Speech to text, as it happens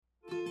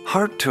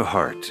Heart to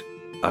Heart,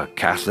 a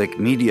Catholic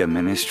media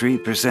ministry,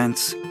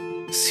 presents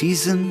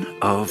Season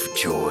of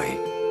Joy,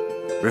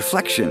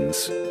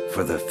 Reflections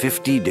for the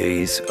 50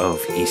 Days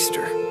of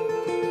Easter.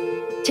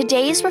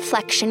 Today's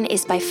reflection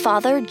is by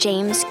Father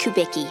James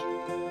Kubicki.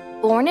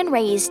 Born and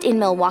raised in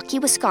Milwaukee,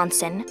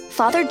 Wisconsin,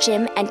 Father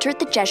Jim entered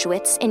the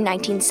Jesuits in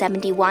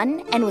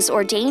 1971 and was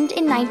ordained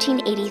in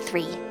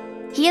 1983.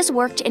 He has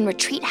worked in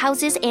retreat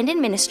houses and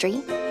in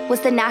ministry, was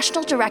the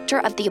National Director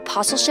of the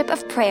Apostleship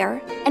of Prayer,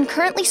 and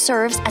currently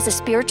serves as a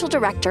spiritual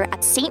director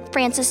at St.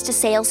 Francis de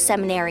Sales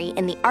Seminary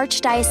in the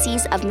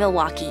Archdiocese of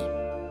Milwaukee.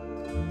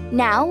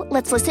 Now,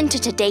 let's listen to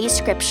today's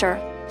scripture,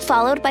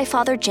 followed by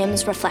Father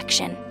Jim's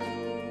reflection.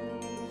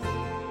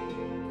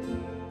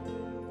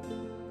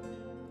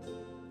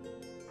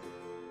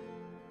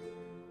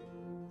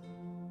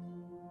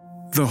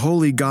 The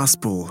Holy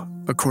Gospel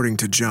according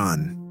to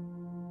John.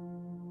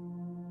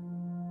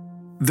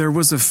 There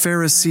was a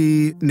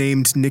Pharisee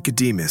named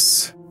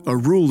Nicodemus, a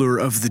ruler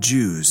of the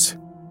Jews.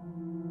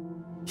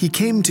 He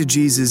came to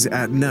Jesus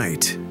at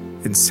night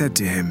and said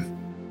to him,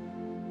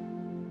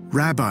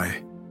 "Rabbi,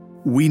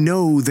 we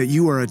know that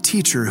you are a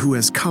teacher who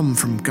has come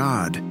from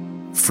God,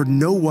 for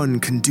no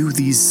one can do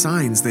these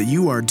signs that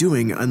you are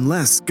doing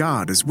unless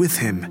God is with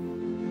him."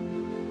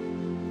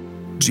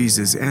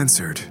 Jesus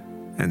answered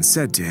and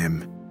said to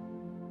him,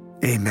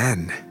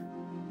 "Amen.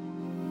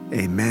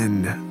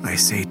 Amen, I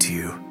say to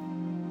you.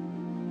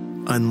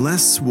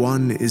 Unless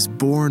one is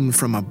born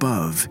from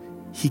above,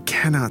 he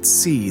cannot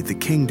see the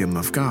kingdom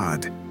of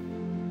God."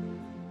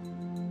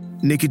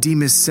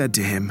 Nicodemus said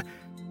to him,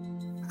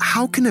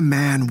 "How can a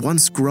man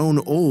once grown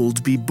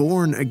old be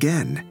born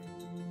again?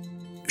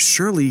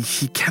 Surely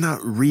he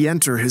cannot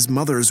re-enter his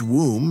mother's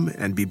womb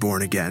and be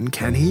born again,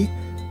 can he?"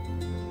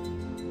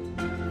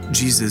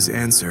 Jesus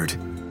answered,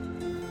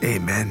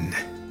 "Amen.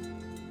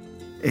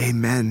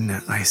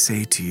 Amen, I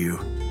say to you.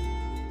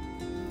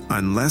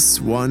 Unless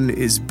one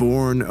is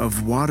born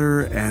of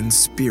water and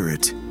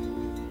spirit,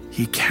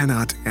 he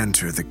cannot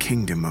enter the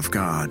kingdom of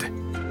God.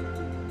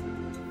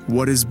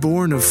 What is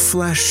born of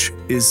flesh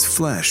is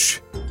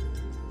flesh,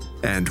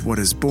 and what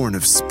is born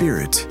of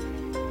spirit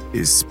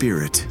is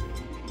spirit.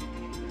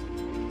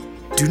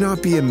 Do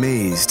not be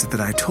amazed that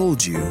I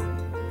told you,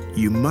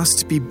 you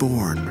must be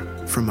born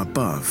from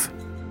above.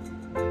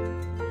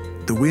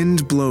 The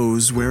wind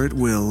blows where it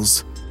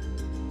wills,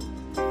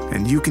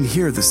 and you can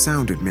hear the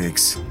sound it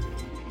makes,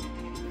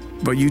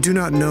 but you do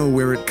not know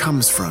where it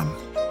comes from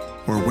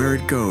or where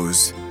it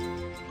goes.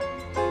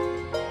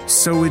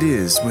 So it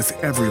is with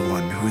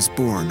everyone who is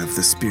born of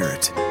the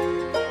Spirit."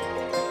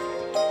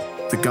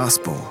 The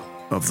Gospel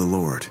of the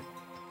Lord.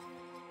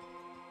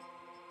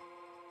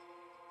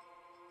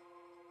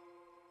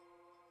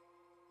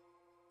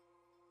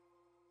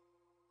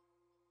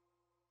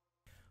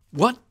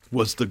 What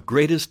was the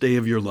greatest day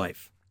of your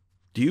life?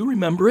 Do you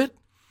remember it?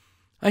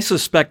 I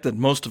suspect that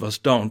most of us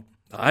don't.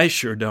 I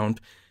sure don't.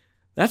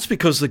 That's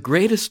because the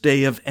greatest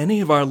day of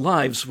any of our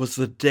lives was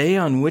the day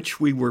on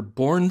which we were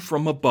born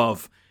from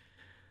above.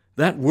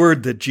 That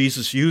word that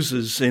Jesus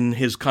uses in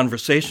his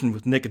conversation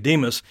with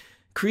Nicodemus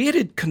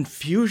created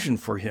confusion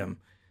for him.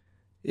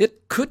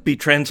 It could be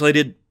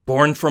translated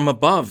born from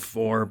above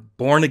or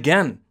born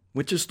again,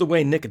 which is the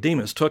way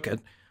Nicodemus took it,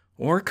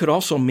 or it could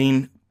also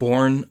mean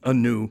born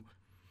anew.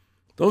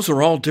 Those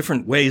are all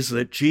different ways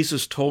that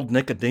Jesus told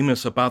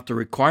Nicodemus about the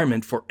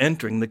requirement for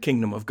entering the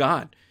kingdom of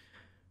God.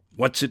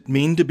 What's it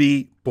mean to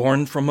be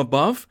born from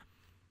above?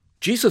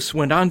 Jesus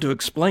went on to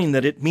explain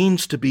that it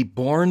means to be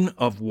born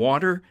of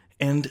water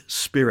and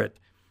spirit.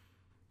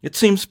 It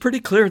seems pretty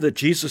clear that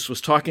Jesus was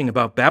talking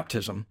about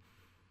baptism.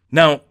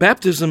 Now,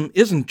 baptism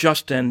isn't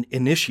just an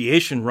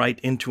initiation rite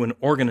into an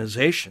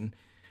organization.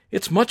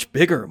 It's much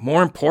bigger,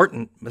 more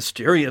important,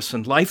 mysterious,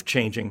 and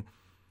life-changing.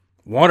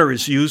 Water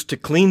is used to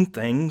clean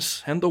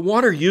things, and the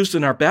water used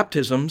in our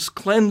baptisms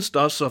cleansed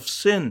us of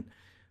sin.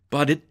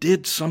 But it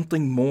did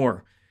something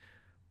more.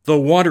 Though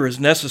water is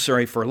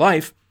necessary for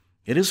life,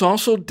 it is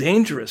also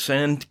dangerous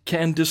and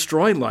can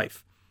destroy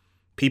life.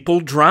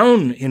 People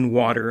drown in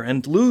water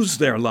and lose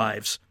their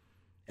lives.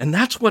 And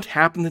that's what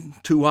happened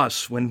to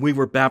us when we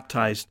were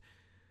baptized.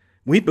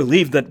 We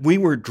believe that we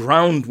were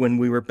drowned when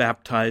we were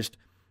baptized,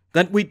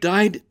 that we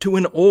died to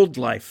an old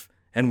life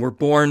and were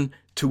born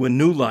to a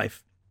new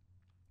life.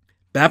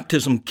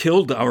 Baptism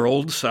killed our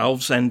old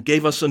selves and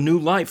gave us a new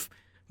life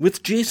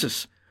with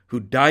Jesus,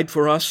 who died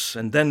for us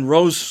and then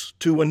rose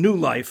to a new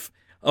life,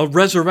 a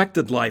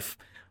resurrected life,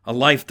 a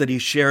life that he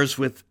shares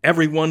with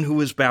everyone who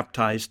is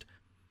baptized.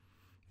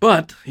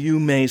 But, you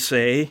may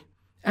say,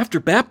 after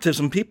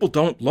baptism, people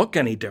don't look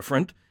any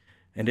different,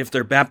 and if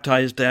they're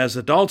baptized as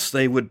adults,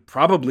 they would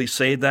probably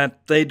say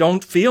that they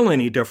don't feel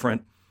any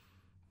different.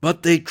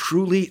 But they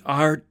truly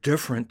are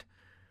different.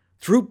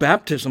 Through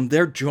baptism,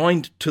 they're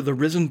joined to the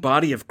risen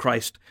body of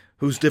Christ,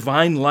 whose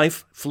divine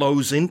life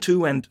flows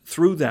into and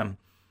through them.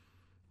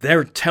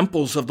 They're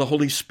temples of the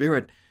Holy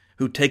Spirit,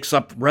 who takes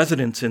up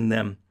residence in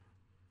them.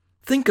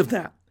 Think of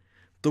that.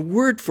 The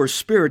word for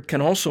spirit can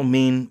also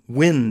mean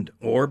wind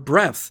or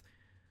breath.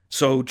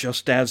 So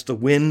just as the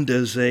wind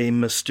is a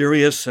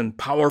mysterious and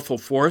powerful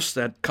force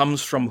that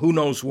comes from who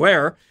knows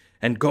where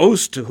and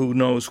goes to who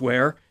knows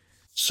where,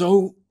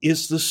 so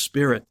is the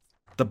Spirit,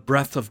 the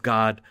breath of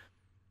God.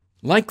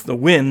 Like the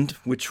wind,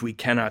 which we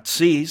cannot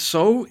see,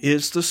 so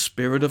is the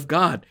Spirit of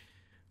God.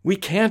 We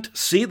can't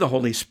see the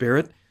Holy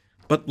Spirit,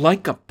 but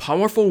like a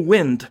powerful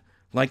wind,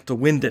 like the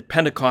wind at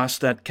Pentecost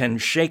that can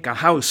shake a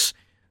house,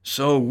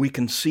 so we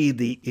can see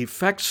the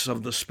effects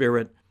of the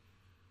Spirit.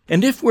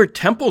 And if we're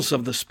temples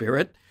of the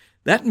Spirit,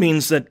 that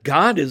means that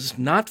God is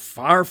not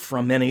far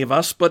from any of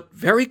us, but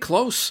very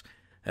close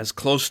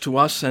to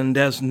us and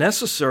as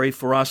necessary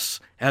for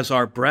us as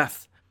our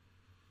breath.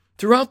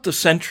 Throughout the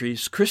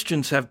centuries,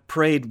 Christians have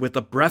prayed with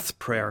a breath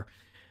prayer.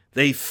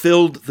 They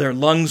filled their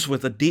lungs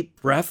with a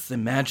deep breath,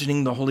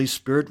 imagining the Holy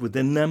Spirit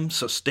within them,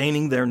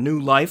 sustaining their new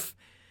life.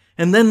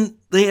 And then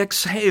they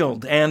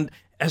exhaled and,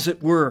 as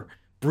it were,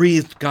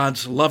 breathed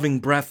God's loving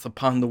breath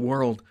upon the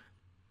world.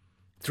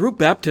 Through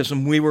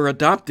baptism, we were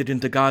adopted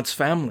into God's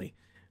family.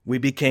 We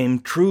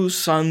became true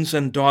sons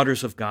and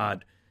daughters of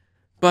God.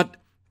 But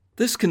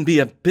this can be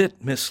a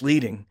bit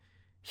misleading.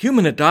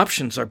 Human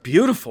adoptions are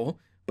beautiful,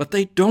 but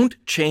they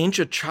don't change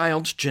a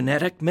child's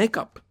genetic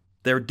makeup,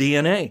 their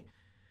DNA.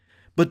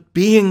 But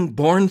being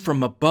born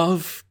from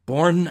above,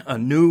 born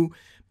anew,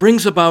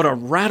 brings about a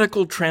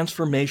radical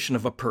transformation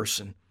of a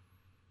person.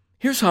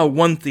 Here's how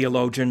one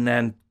theologian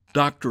and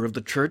doctor of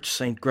the Church,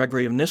 St.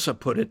 Gregory of Nyssa,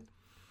 put it.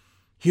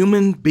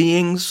 Human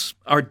beings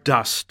are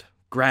dust,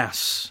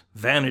 grass,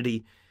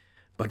 vanity,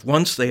 but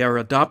once they are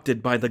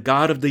adopted by the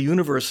God of the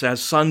universe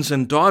as sons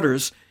and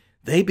daughters,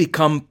 they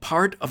become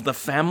part of the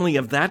family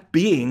of that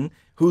being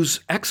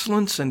whose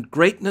excellence and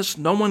greatness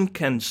no one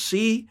can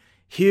see,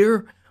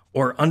 hear,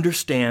 or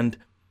understand.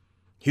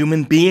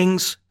 Human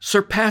beings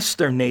surpass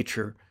their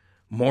nature.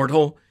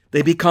 Mortal,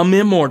 they become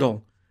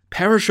immortal.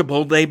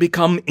 Perishable, they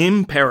become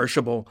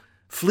imperishable.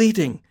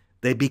 Fleeting,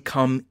 they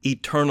become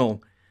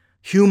eternal.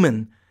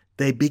 Human,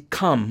 they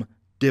become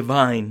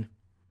divine.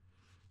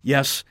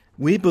 Yes,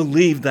 we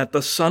believe that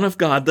the Son of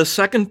God, the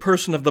second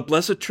person of the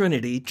Blessed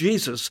Trinity,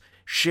 Jesus,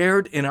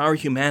 shared in our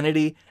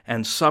humanity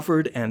and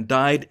suffered and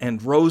died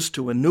and rose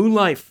to a new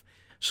life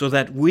so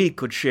that we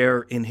could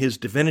share in his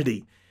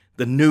divinity,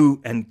 the new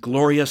and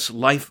glorious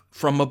life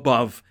from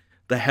above,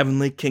 the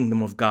heavenly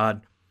kingdom of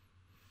God.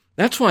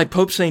 That's why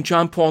Pope St.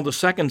 John Paul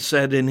II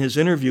said in his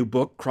interview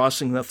book,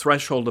 Crossing the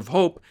Threshold of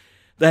Hope,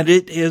 that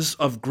it is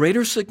of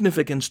greater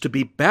significance to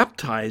be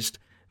baptized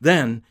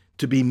than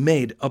to be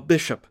made a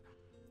bishop.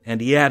 And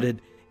he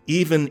added,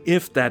 even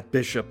if that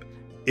bishop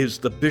is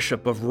the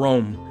Bishop of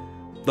Rome,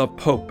 the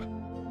Pope.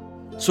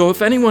 So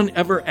if anyone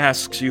ever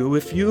asks you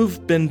if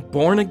you've been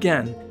born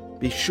again,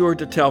 be sure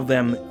to tell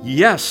them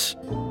yes,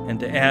 and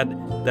to add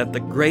that the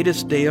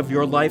greatest day of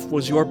your life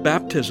was your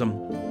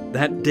baptism,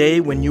 that day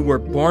when you were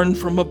born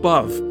from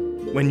above,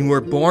 when you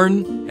were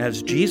born,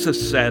 as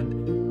Jesus said,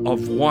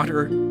 of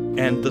water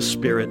and the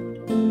Spirit.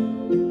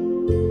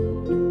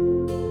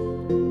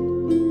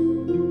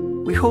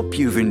 We hope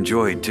you've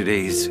enjoyed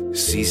today's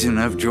Season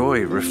of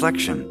Joy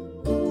reflection.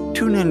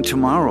 Tune in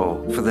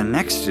tomorrow for the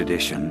next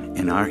edition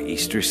in our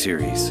Easter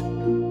series.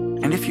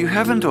 And if you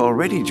haven't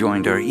already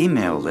joined our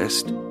email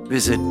list,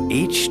 visit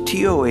htoh.us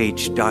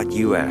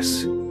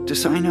to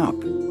sign up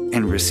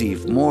and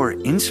receive more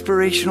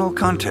inspirational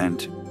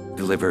content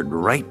delivered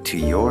right to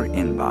your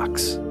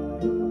inbox.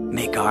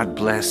 May God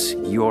bless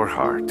your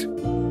heart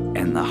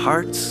and the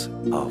hearts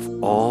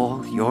of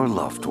all your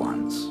loved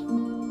ones.